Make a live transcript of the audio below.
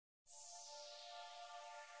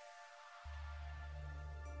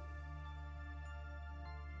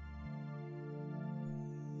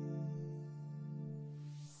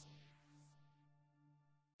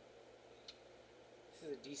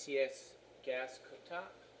DCS gas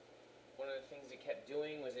cooktop. One of the things it kept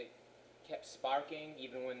doing was it kept sparking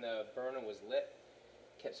even when the burner was lit.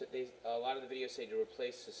 A lot of the videos say to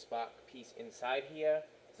replace the spark piece inside here.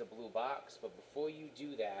 It's a blue box, but before you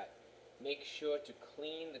do that, make sure to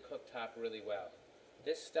clean the cooktop really well.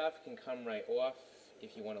 This stuff can come right off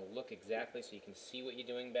if you want to look exactly so you can see what you're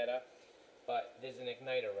doing better, but there's an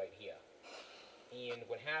igniter right here. And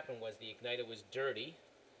what happened was the igniter was dirty,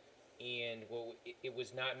 and it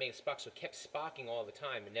was not made of spark, so it kept sparking all the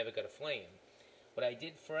time and never got a flame. What I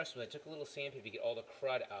did first was I took a little sandpaper to get all the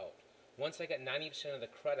crud out. Once I got 90% of the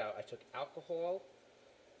crud out, I took alcohol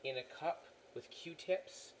in a cup with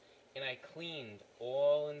Q-tips, and I cleaned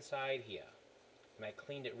all inside here. And I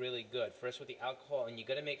cleaned it really good. First with the alcohol, and you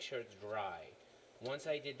got to make sure it's dry. Once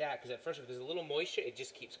I did that, because at first if there's a little moisture, it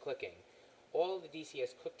just keeps clicking. All of the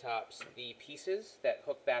DCS cooktops, the pieces that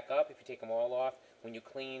hook back up, if you take them all off, when you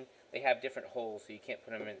clean, they have different holes, so you can't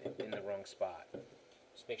put them in the wrong spot.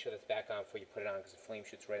 Just make sure that's back on before you put it on, because the flame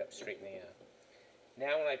shoots right up straight in the air.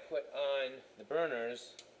 Now when I put on the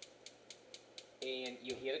burners, and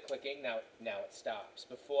you hear the clicking, now it stops.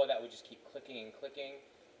 Before that would just keep clicking and clicking.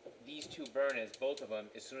 These two burners, both of them,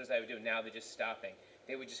 as soon as I would do it, now they're just stopping.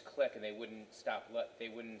 They would just click and they wouldn't stop the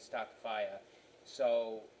fire.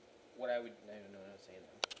 So what I don't know how to say that.